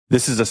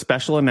This is a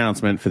special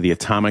announcement for the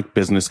Atomic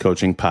Business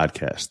Coaching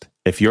Podcast.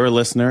 If you're a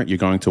listener, you're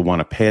going to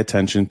want to pay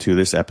attention to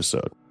this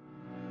episode.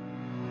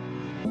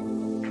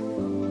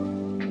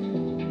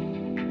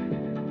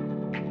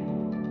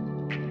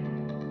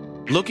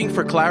 Looking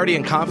for clarity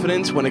and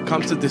confidence when it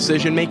comes to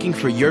decision making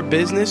for your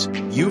business?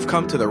 You've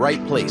come to the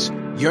right place.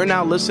 You're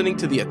now listening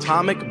to the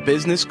Atomic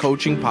Business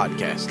Coaching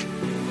Podcast.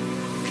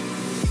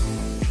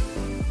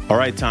 All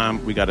right,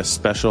 Tom, we got a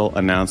special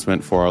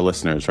announcement for our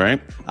listeners,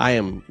 right? I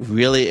am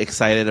really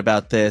excited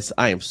about this.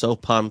 I am so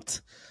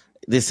pumped.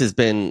 This has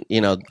been,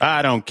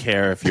 I don't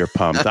care if you're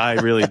pumped. I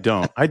really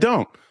don't. I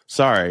don't.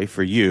 Sorry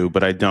for you,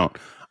 but I don't.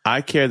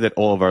 I care that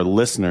all of our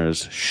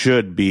listeners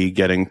should be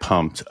getting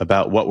pumped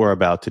about what we're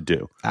about to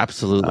do.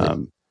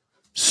 Absolutely.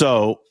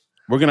 So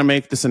we're going to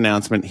make this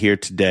announcement here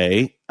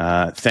today.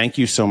 Thank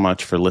you so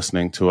much for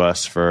listening to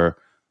us for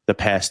the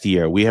past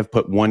year. We have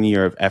put 1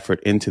 year of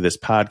effort into this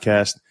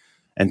podcast.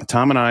 And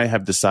Tom and I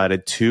have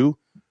decided to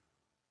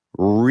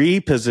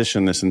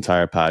reposition this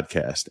entire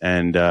podcast.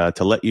 And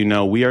to let you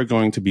know, we are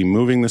going to be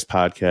moving this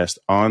podcast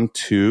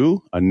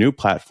onto a new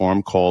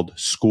platform called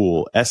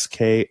Skool,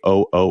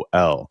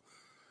 Skool.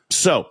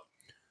 So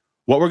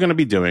what we're going to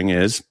be doing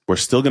is we're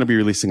still going to be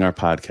releasing our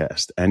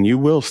podcast, and you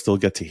will still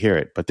get to hear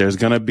it. But there's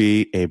going to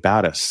be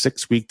about a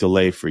 6-week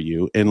delay for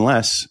you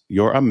unless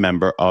you're a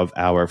member of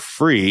our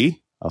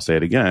free, I'll say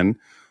it again,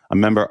 a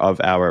member of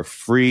our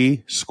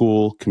free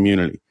Skool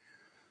community.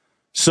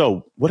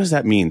 So what does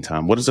that mean,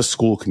 Tom? What is a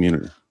Skool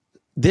community?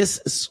 This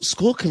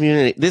Skool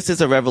community, this is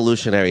a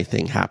revolutionary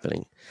thing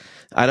happening.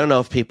 I don't know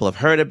if people have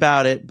heard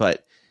about it,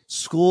 but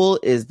Skool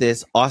is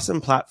this awesome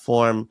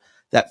platform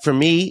that for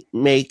me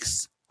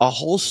makes a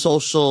whole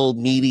social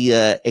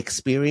media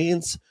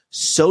experience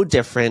so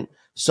different,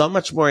 so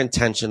much more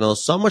intentional,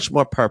 so much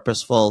more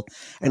purposeful,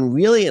 and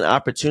really an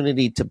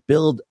opportunity to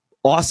build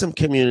awesome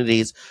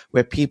communities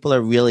where people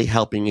are really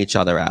helping each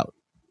other out.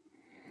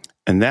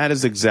 And that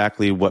is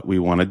exactly what we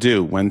want to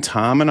do. When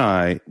Tom and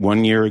I,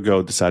 1 year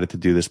ago, decided to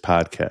do this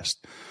podcast,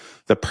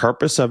 the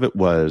purpose of it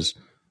was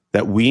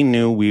that we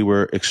knew we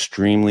were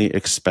extremely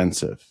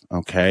expensive.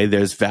 Okay.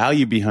 There's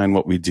value behind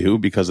what we do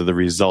because of the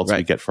results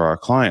we get for our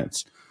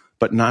clients.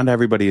 But not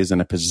everybody is in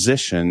a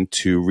position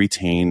to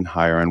retain,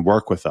 hire, and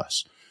work with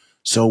us.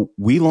 So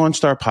we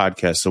launched our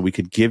podcast so we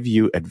could give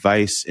you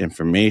advice,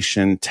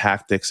 information,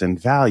 tactics, and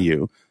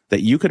value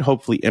that you could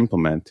hopefully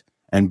implement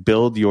and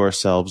build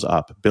yourselves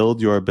up,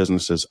 build your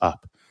businesses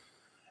up.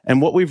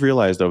 And what we've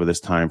realized over this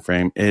time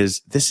frame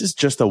is this is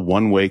just a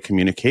one-way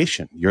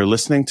communication. You're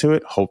listening to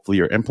it, hopefully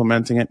you're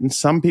implementing it, and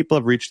some people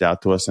have reached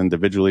out to us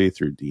individually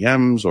through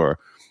DMs or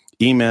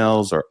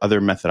emails or other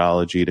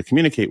methodology to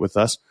communicate with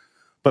us,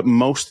 but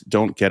most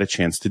don't get a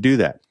chance to do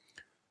that.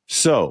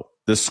 So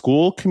the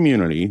Skool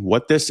community,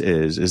 what this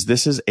is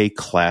this is a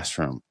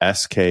classroom,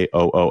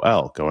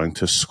 Skool, going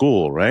to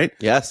school, right?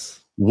 Yes.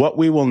 What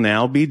we will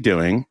now be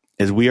doing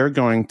is we are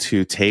going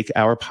to take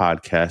our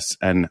podcasts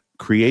and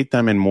create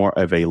them in more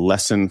of a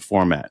lesson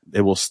format.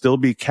 It will still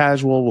be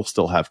casual. We'll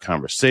still have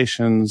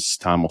conversations.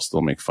 Tom will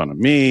still make fun of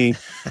me.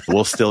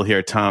 We'll still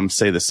hear Tom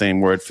say the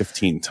same word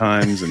 15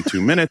 times in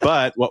 2 minutes.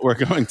 But what we're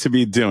going to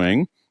be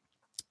doing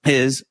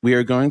is we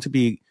are going to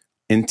be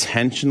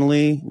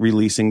intentionally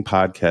releasing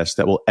podcasts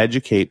that will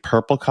educate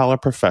purple collar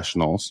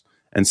professionals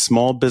and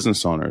small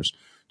business owners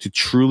to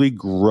truly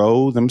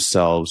grow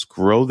themselves,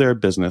 grow their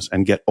business,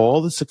 and get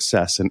all the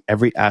success in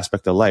every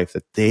aspect of life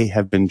that they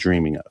have been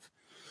dreaming of.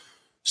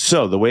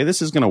 So the way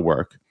this is going to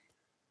work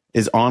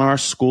is on our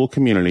Skool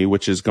community,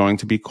 which is going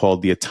to be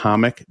called the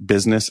Atomic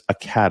Business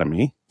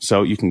Academy.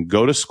 So you can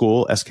go to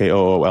Skool,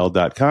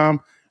 Skool.com,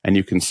 and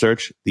you can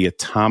search the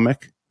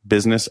Atomic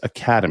Business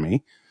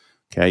Academy.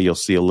 Okay, you'll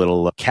see a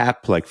little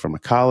cap like from a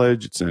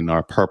college. It's in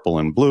our purple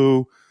and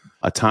blue,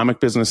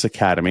 Atomic Business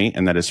Academy,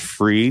 and that is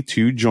free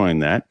to join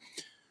that.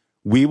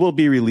 We will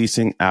be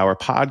releasing our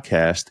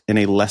podcast in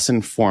a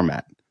lesson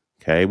format.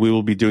 Okay. We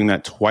will be doing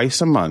that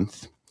twice a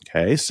month.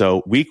 Okay.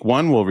 So week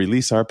 1, we'll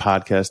release our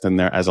podcast in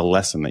there as a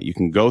lesson that you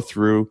can go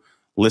through,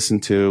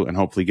 listen to, and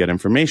hopefully get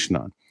information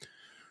on.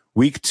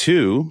 Week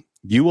 2,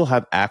 you will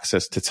have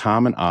access to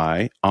Tom and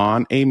I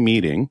on a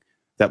meeting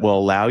that will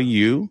allow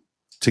you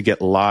to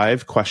get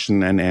live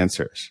question and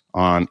answers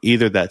on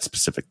either that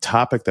specific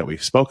topic that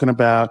we've spoken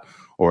about,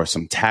 or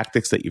some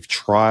tactics that you've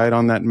tried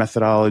on that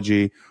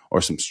methodology, or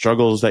some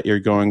struggles that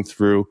you're going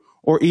through,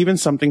 or even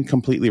something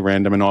completely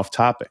random and off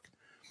topic.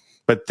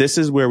 But this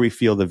is where we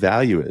feel the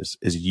value is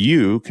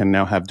you can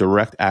now have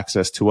direct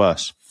access to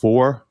us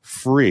for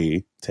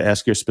free to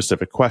ask your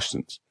specific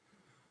questions.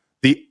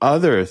 The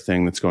other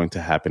thing that's going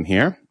to happen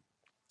here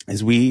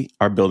is we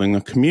are building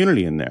a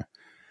community in there.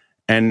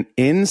 And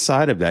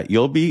inside of that,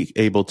 you'll be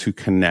able to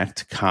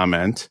connect,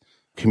 comment,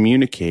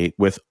 communicate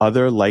with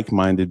other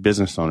like-minded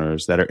business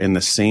owners that are in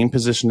the same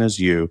position as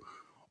you,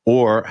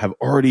 or have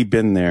already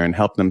been there and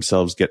helped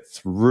themselves get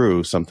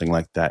through something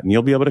like that. And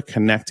you'll be able to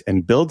connect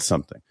and build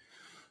something.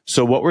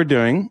 So what we're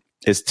doing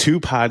is 2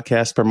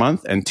 podcasts per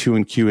month and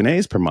 2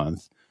 Q&As per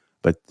month.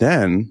 But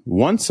then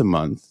once a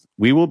month,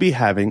 we will be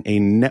having a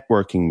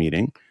networking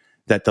meeting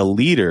that the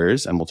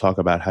leaders, and we'll talk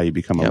about how you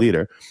become a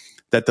leader,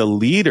 that the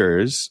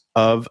leaders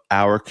of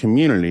our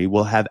community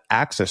will have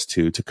access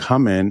to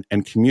come in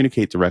and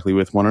communicate directly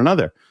with one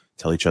another,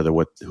 tell each other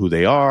who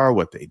they are,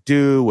 what they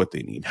do, what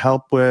they need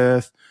help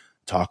with,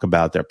 talk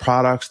about their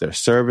products, their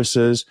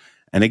services.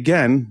 And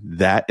again,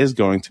 that is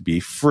going to be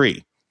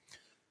free.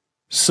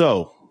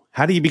 So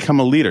how do you become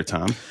a leader,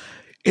 Tom?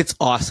 It's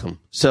awesome.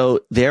 So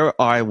there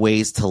are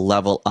ways to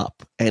level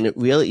up, and it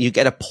really, you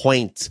get a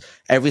point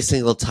every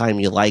single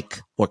time you like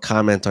or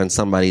comment on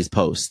somebody's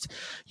post.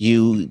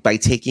 By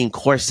taking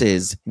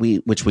courses,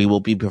 which we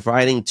will be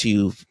providing to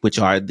you, which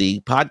are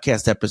the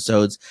podcast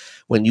episodes.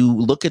 When you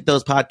look at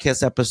those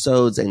podcast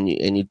episodes and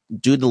you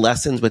do the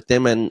lessons with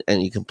them and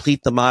you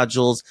complete the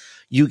modules,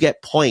 you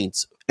get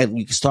points and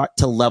you start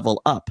to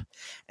level up.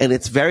 And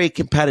it's very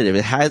competitive.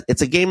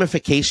 It's a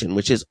gamification,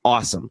 which is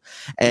awesome.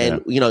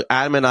 And,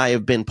 Adam and I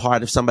have been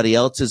part of somebody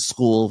else's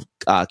Skool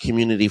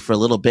community for a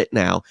little bit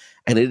now.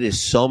 And it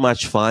is so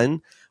much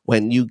fun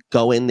when you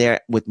go in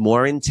there with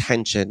more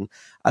intention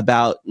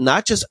about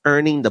not just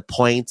earning the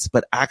points,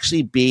 but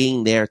actually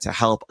being there to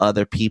help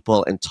other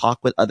people and talk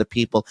with other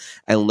people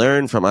and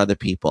learn from other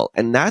people.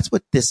 And that's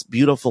what this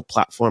beautiful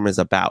platform is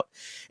about.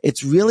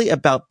 It's really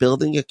about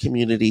building a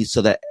community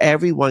so that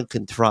everyone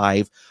can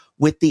thrive,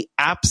 with the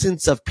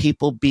absence of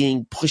people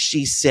being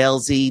pushy,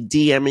 salesy,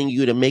 DMing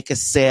you to make a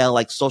sale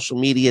like social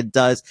media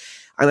does.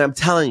 And I'm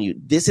telling you,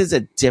 this is a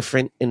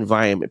different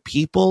environment.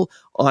 People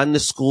on the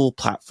Skool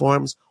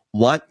platforms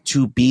want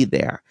to be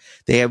there.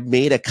 They have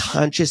made a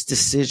conscious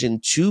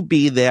decision to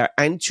be there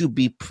and to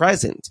be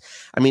present.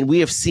 I mean, we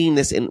have seen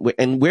this and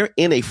we're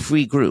in a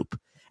free group.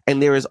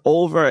 And there is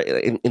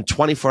in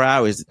 24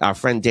 hours, our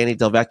friend Danny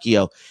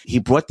Delvecchio, he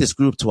brought this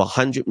group to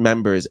 100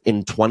 members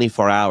in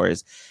 24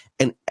 hours.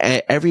 And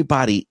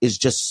everybody is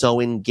just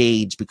so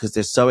engaged because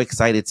they're so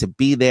excited to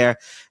be there,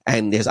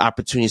 and there's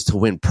opportunities to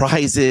win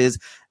prizes.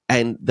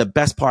 And the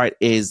best part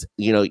is,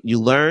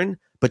 you learn,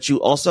 but you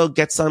also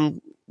get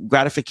some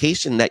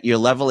gratification that you're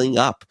leveling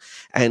up,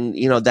 and,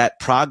 that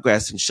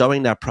progress and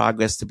showing that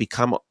progress to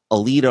become a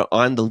leader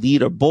on the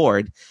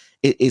leaderboard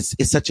is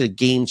such a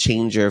game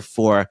changer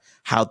for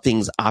how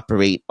things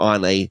operate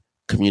on a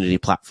community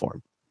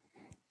platform.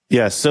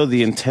 Yeah, so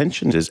the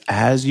intention is,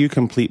 as you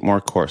complete more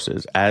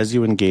courses, as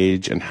you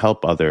engage and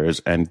help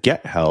others and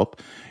get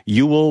help,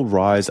 you will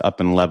rise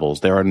up in levels.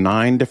 There are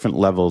 9 different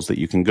levels that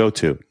you can go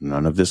to.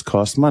 None of this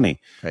costs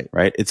money,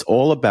 right? It's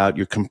all about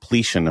your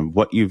completion of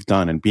what you've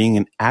done and being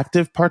an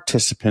active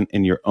participant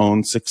in your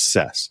own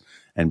success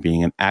and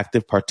being an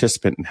active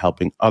participant in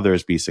helping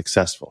others be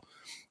successful.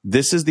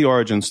 This is the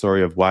origin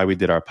story of why we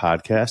did our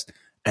podcast.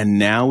 And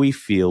now we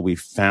feel we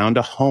found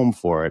a home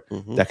for it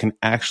that can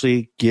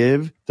actually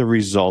give the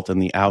result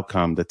and the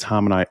outcome that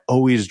Tom and I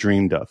always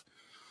dreamed of.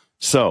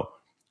 So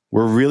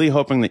we're really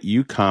hoping that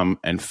you come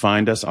and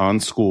find us on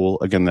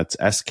Skool. Again, that's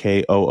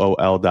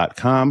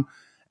SKOOL.com.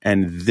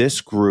 And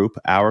this group,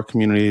 our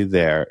community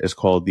there, is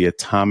called the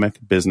Atomic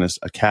Business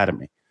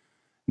Academy.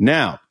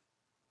 Now,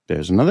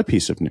 there's another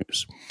piece of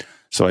news.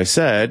 So I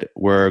said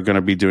we're going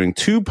to be doing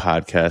 2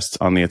 podcasts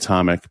on the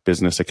Atomic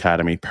Business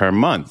Academy per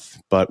month,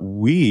 but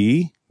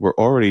we were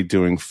already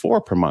doing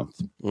 4 per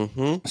month.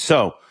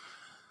 So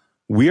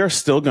we are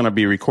still going to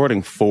be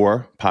recording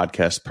 4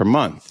 podcasts per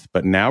month,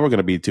 but now we're going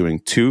to be doing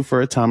 2 for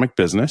Atomic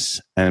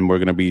Business, and we're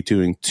going to be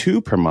doing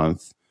 2 per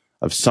month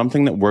of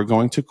something that we're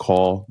going to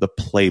call the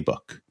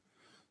playbook.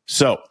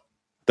 So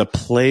the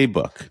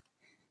playbook.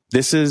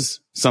 This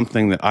is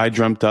something that I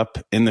dreamt up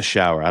in the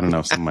shower. I don't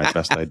know, some of my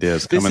best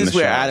ideas come in the shower. This is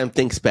where Adam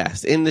thinks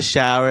best. In the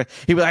shower.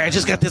 He'd be like, I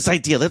just got this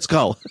idea. Let's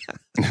go.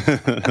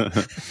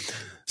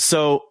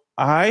 So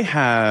I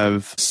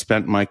have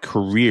spent my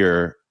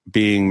career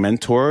being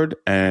mentored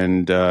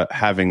and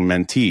having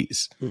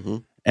mentees.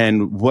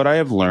 And what I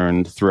have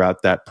learned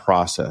throughout that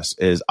process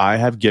is I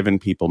have given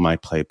people my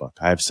playbook.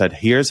 I have said,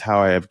 here's how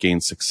I have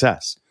gained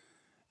success.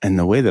 And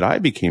the way that I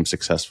became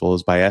successful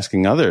is by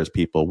asking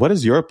people, what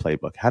is your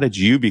playbook? How did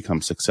you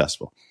become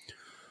successful?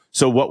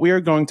 So what we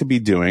are going to be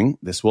doing,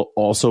 this will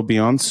also be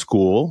on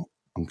Skool,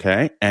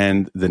 okay?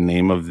 And the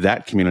name of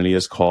that community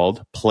is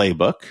called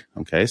Playbook,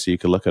 okay? So you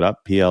can look it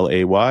up,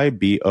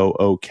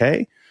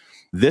 PLAYBOOK.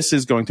 This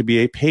is going to be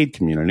a paid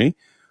community,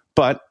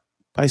 but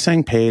by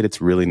saying paid,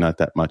 it's really not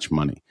that much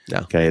money,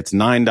 okay? It's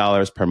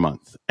 $9 per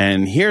month.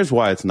 And here's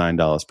why it's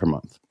 $9 per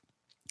month.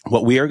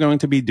 What we are going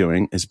to be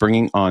doing is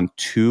bringing on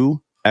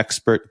 2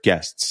 expert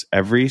guests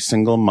every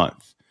single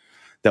month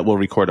that will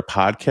record a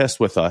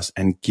podcast with us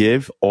and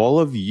give all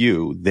of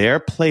you their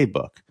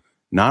playbook,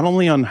 not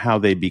only on how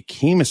they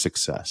became a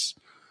success,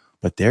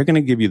 but they're going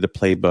to give you the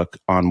playbook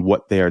on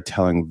what they are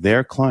telling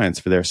their clients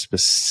for their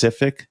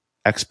specific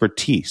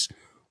expertise,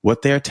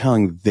 what they are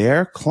telling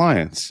their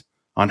clients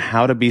on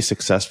how to be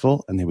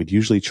successful, and they would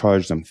usually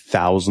charge them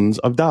thousands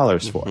of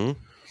dollars for.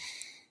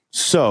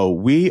 So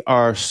we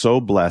are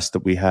so blessed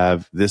that we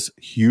have this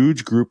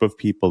huge group of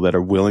people that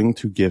are willing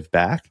to give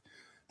back,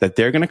 that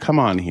they're going to come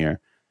on here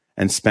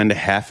and spend a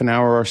half an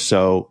hour or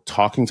so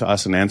talking to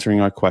us and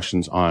answering our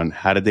questions on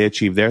how did they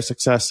achieve their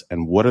success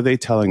and what are they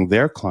telling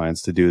their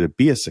clients to do to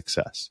be a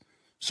success.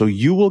 So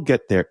you will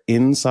get their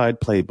inside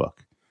playbook,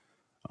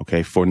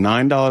 okay, for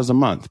 $9 a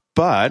month.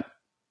 But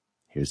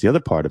here's the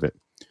other part of it.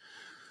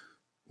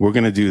 We're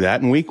going to do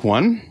that in week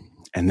 1.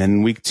 And then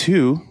in week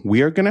 2,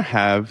 we are going to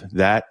have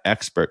that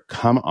expert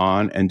come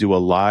on and do a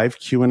live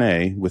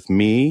Q&A with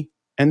me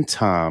and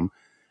Tom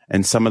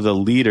and some of the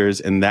leaders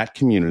in that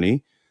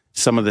community,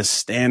 some of the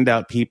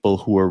standout people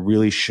who are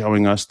really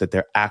showing us that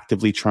they're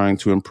actively trying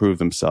to improve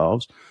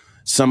themselves,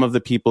 some of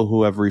the people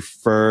who have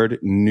referred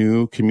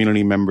new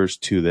community members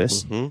to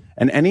this,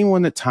 and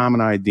anyone that Tom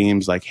and I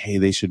deems like, hey,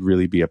 they should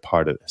really be a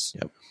part of this.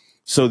 Yep.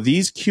 So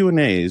these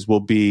Q&As will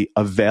be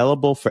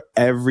available for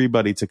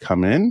everybody to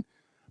come in,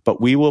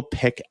 but we will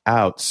pick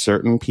out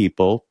certain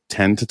people,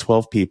 10 to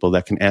 12 people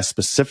that can ask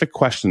specific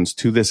questions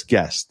to this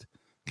guest,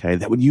 okay,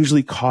 that would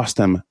usually cost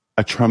them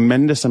a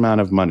tremendous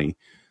amount of money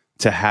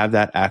to have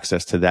that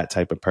access to that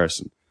type of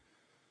person.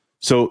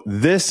 So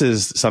this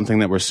is something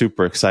that we're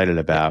super excited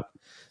about,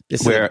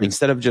 where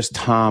instead of just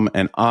Tom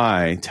and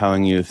I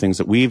telling you things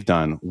that we've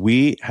done,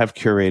 we have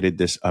curated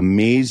this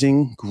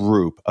amazing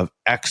group of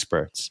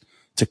experts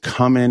to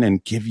come in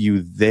and give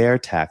you their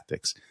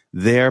tactics,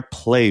 their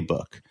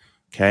playbook,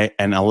 okay,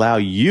 and allow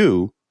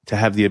you to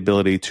have the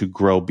ability to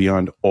grow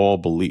beyond all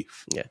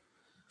belief. Yeah.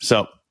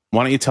 So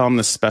why don't you tell them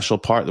the special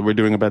part that we're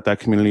doing about that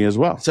community as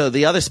well? So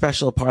the other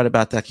special part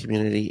about that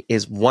community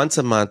is once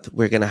a month,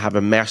 we're going to have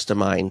a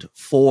mastermind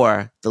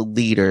for the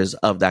leaders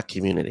of that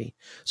community.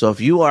 So if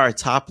you are a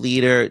top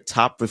leader,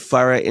 top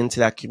referrer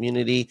into that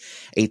community,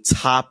 a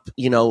top,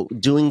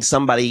 doing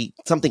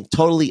something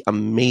totally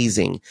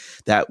amazing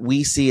that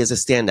we see as a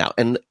standout,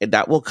 and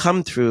that will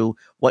come through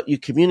what you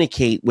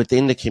communicate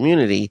within the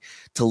community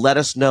to let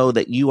us know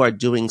that you are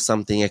doing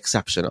something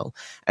exceptional.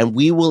 And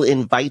we will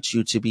invite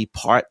you to be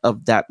part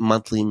of that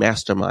monthly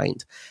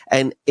mastermind.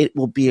 And it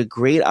will be a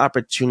great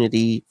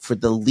opportunity for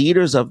the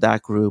leaders of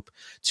that group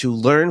to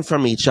learn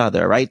from each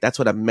other, right? That's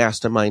what a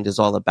mastermind is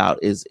all about,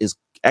 is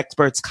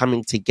experts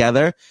coming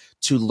together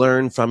to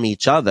learn from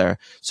each other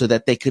so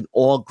that they could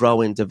all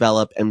grow and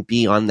develop and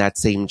be on that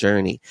same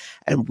journey.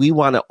 And we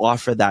want to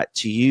offer that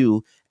to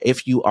you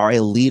if you are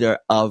a leader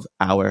of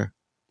our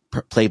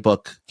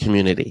playbook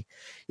community.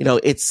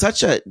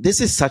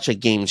 This is such a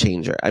game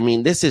changer. I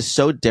mean, this is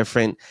so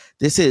different.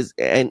 This is,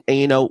 and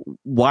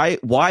why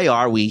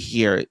are we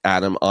here,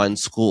 Adam, on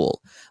Skool?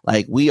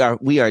 Like we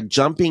are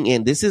jumping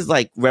in. This is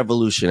like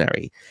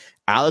revolutionary.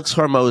 Alex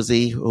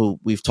Hormozy, who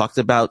we've talked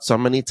about so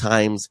many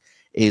times,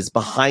 is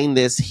behind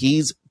this.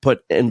 He's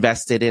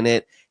invested in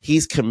it.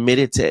 He's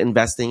committed to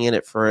investing in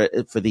it for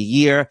the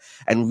year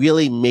and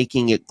really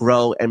making it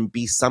grow and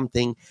be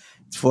something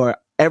for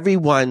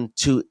everyone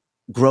to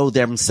grow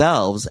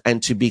themselves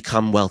and to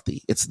become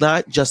wealthy. It's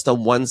not just a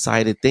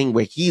one-sided thing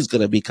where he's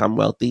going to become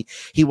wealthy.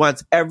 He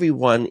wants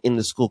everyone in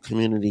the Skool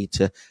community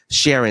to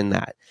share in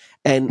that.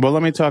 And well,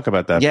 let me talk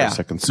about that for a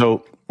second.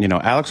 So,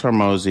 Alex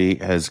Hormozy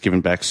has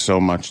given back so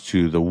much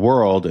to the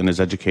world in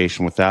his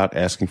education without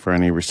asking for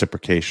any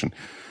reciprocation.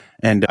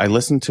 And I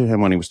listened to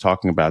him when he was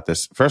talking about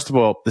this. First of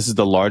all, this is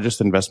the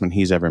largest investment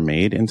he's ever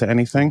made into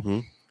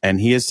anything. And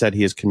he has said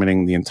he is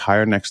committing the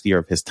entire next year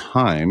of his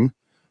time,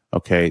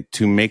 okay,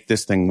 to make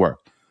this thing work.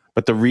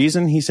 But the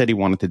reason he said he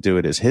wanted to do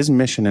it is his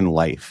mission in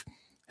life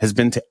has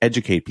been to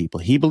educate people.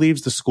 He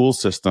believes the school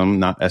system,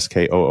 not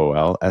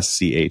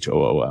Skool,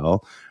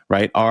 School,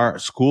 right? Our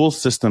school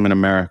system in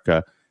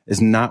America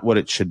is not what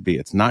it should be.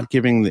 It's not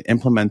giving the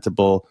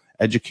implementable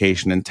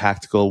education and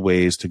tactical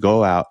ways to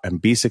go out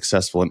and be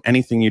successful in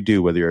anything you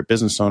do, whether you're a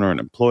business owner, an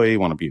employee,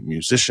 want to be a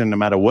musician, no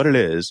matter what it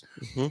is.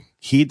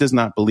 He does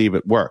not believe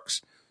it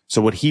works.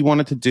 So what he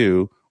wanted to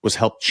do was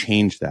help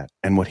change that.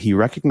 And what he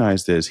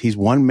recognized is he's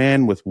one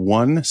man with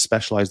one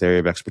specialized area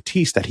of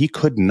expertise that he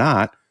could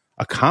not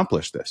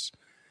accomplish this.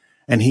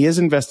 And he has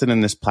invested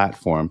in this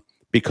platform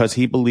because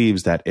he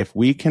believes that if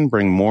we can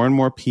bring more and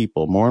more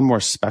people, more and more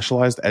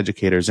specialized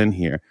educators in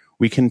here,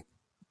 we can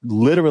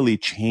literally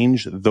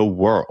change the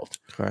world.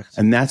 Correct.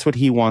 And that's what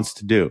he wants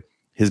to do.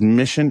 His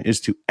mission is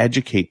to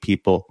educate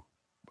people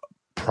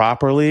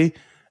properly,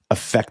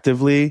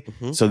 effectively,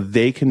 so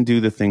they can do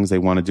the things they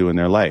want to do in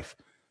their life.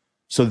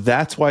 So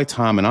that's why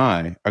Tom and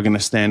I are going to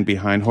stand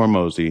behind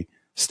Hormozy,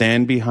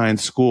 stand behind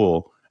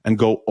Skool, and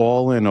go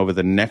all in over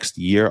the next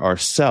year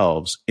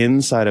ourselves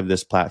inside of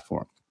this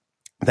platform.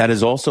 That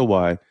is also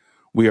why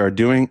we are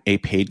doing a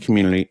paid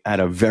community at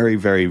a very,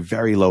 very,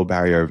 very low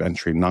barrier of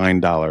entry,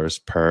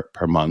 $9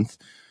 per month.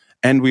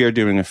 And we are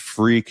doing a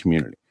free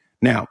community.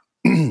 Now,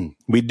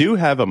 we do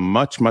have a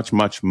much, much,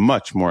 much,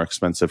 much more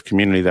expensive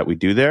community that we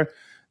do there.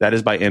 That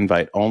is by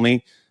invite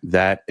only.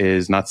 That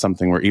is not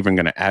something we're even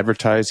going to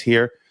advertise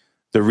here.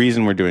 The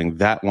reason we're doing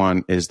that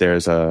one is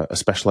there's a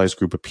specialized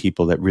group of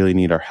people that really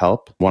need our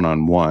help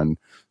one-on-one.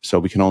 So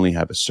we can only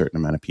have a certain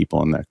amount of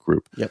people in that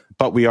group.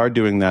 But we are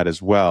doing that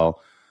as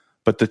well.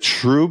 But the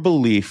true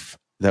belief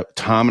that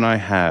Tom and I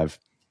have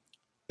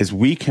is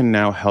we can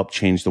now help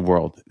change the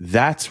world.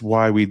 That's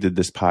why we did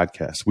this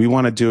podcast. We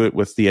want to do it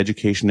with the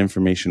education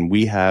information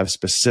we have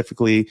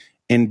specifically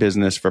in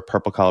business for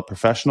purple collar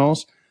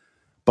professionals.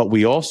 But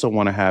we also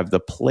want to have the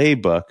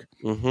playbook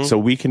so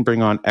we can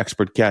bring on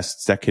expert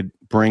guests that could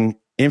bring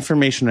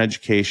information and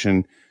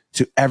education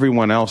to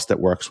everyone else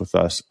that works with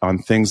us on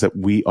things that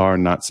we are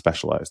not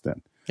specialized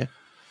in. Yeah.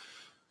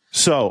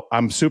 So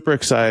I'm super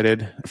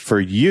excited for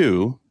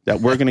you that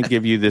we're going to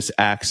give you this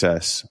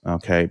access,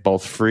 okay,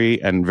 both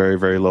free and very,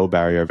 very low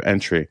barrier of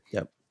entry.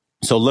 Yep.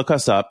 So look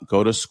us up.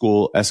 Go to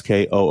Skool,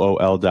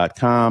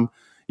 Skool.com.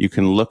 You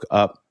can look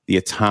up the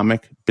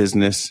Atomic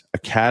Business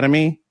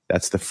Academy.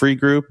 That's the free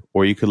group.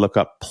 Or you could look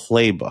up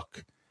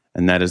Playbook,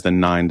 and that is the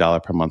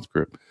 $9 per month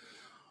group.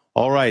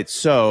 All right.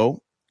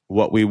 So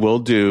what we will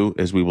do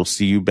is we will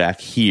see you back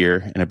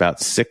here in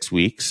about 6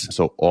 weeks.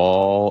 So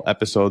all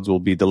episodes will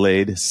be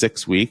delayed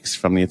 6 weeks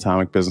from the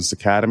Atomic Business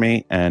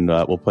Academy, and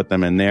we'll put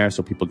them in there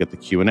so people get the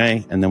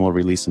Q&A, and then we'll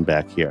release them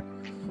back here.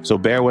 So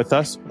bear with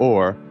us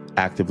or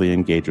actively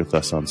engage with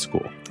us on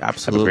Skool.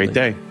 Absolutely. Have a great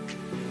day.